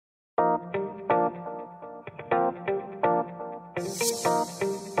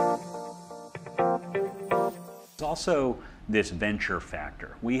also this venture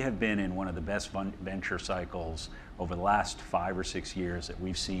factor. We have been in one of the best venture cycles over the last 5 or 6 years that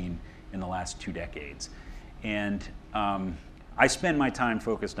we've seen in the last 2 decades. And I spend my time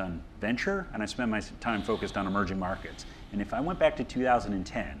focused on venture, and I spend my time focused on emerging markets. And if I went back to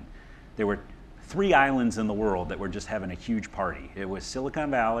 2010, there were 3 islands in the world that were just having a huge party. It was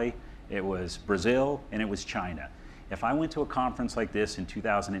Silicon Valley, it was Brazil, and it was China. If I went to a conference like this in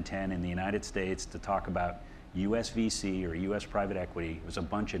 2010 in the United States to talk about US VC or US private equity, it was a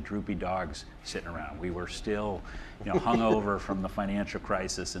bunch of droopy dogs sitting around. We were still, hungover from the financial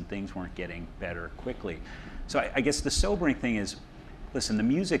crisis, and things weren't getting better quickly. So I guess the sobering thing is, listen, the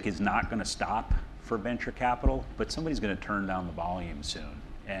music is not going to stop for venture capital, but somebody's going to turn down the volume soon.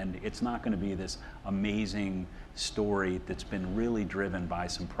 And it's not going to be this amazing story that's been really driven by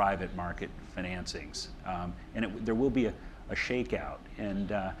some private market financings. And there will be a shakeout.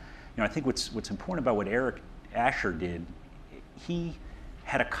 And I think what's important about what Eric Asher did, he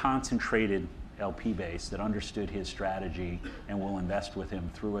had a concentrated LP base that understood his strategy and will invest with him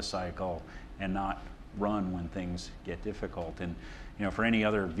through a cycle and not run when things get difficult. And for any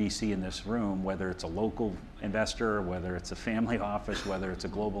other VC in this room, whether it's a local investor, whether it's a family office, whether it's a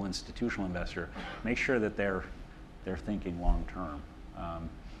global institutional investor, make sure that they're thinking long term.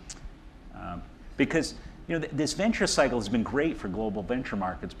 Because this venture cycle has been great for global venture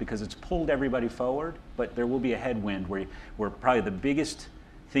markets because it's pulled everybody forward, but there will be a headwind where probably the biggest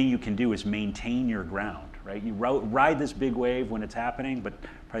thing you can do is maintain your ground, right? You ride this big wave when it's happening, but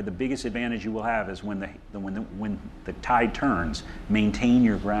probably the biggest advantage you will have is when the tide turns, maintain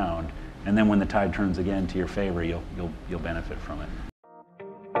your ground, and then when the tide turns again to your favor, you'll benefit from it.